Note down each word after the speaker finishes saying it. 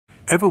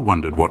Ever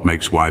wondered what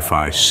makes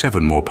Wi-Fi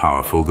 7 more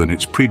powerful than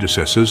its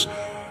predecessors?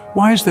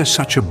 Why is there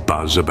such a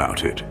buzz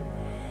about it?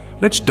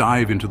 Let's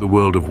dive into the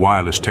world of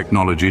wireless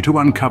technology to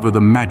uncover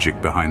the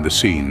magic behind the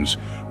scenes.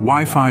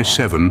 Wi-Fi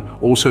 7,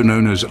 also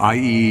known as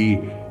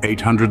IEEE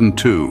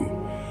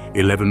 802.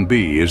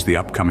 11B is the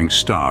upcoming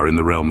star in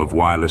the realm of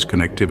wireless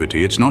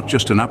connectivity. It's not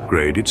just an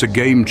upgrade, it's a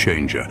game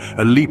changer,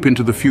 a leap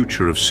into the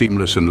future of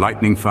seamless and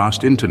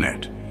lightning-fast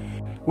internet.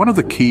 One of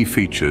the key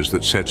features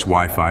that sets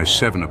Wi-Fi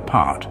 7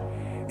 apart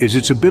is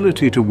its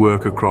ability to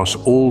work across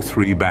all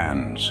three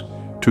bands: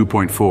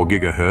 2.4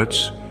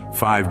 GHz,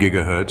 5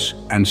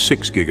 GHz, and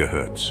 6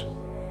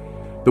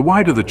 GHz. The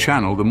wider the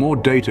channel, the more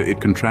data it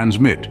can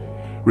transmit,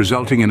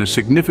 resulting in a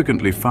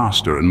significantly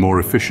faster and more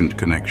efficient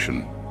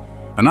connection.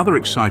 Another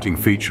exciting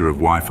feature of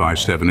Wi-Fi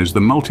 7 is the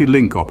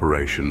multi-link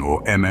operation,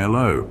 or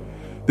MLO.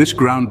 This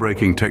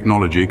groundbreaking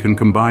technology can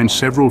combine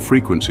several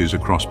frequencies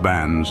across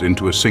bands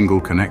into a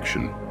single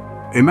connection.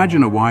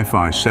 Imagine a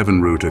Wi-Fi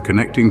 7 router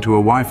connecting to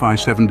a Wi-Fi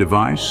 7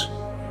 device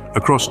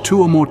across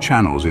two or more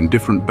channels in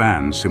different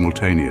bands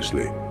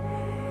simultaneously.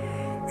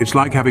 It's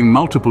like having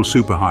multiple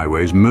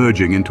superhighways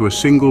merging into a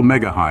single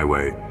mega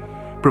highway,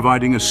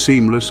 providing a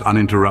seamless,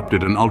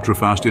 uninterrupted, and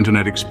ultra-fast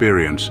internet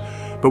experience.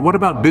 But what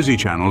about busy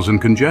channels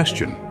and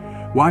congestion?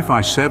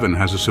 Wi-Fi 7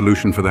 has a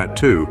solution for that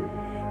too.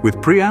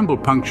 With preamble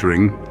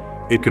puncturing,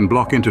 it can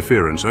block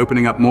interference,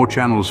 opening up more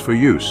channels for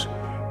use.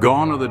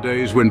 Gone are the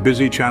days when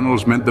busy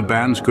channels meant the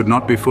bands could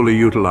not be fully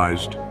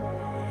utilized.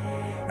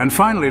 And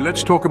finally,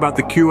 let's talk about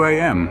the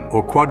QAM,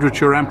 or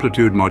quadrature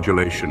amplitude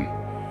modulation.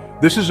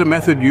 This is a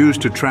method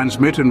used to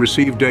transmit and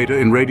receive data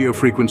in radio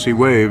frequency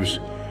waves.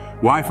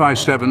 Wi-Fi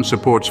 7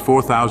 supports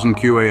 4000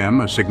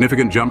 QAM, a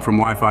significant jump from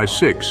Wi-Fi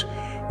 6,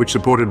 which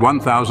supported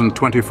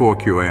 1024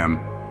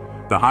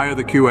 QAM. The higher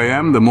the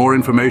QAM, the more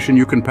information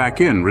you can pack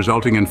in,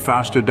 resulting in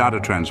faster data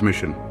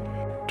transmission.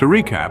 To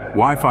recap,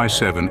 Wi-Fi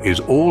 7 is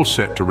all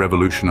set to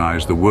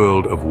revolutionize the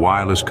world of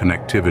wireless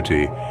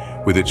connectivity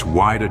with its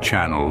wider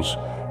channels,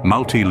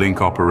 multi-link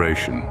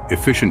operation,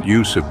 efficient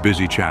use of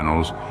busy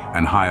channels,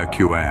 and higher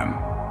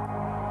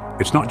QAM.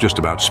 It's not just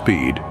about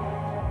speed,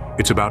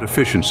 it's about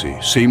efficiency,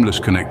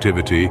 seamless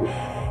connectivity,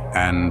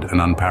 and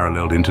an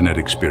unparalleled internet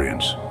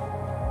experience.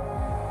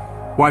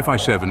 Wi-Fi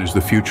 7 is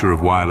the future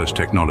of wireless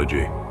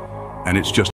technology, and it's just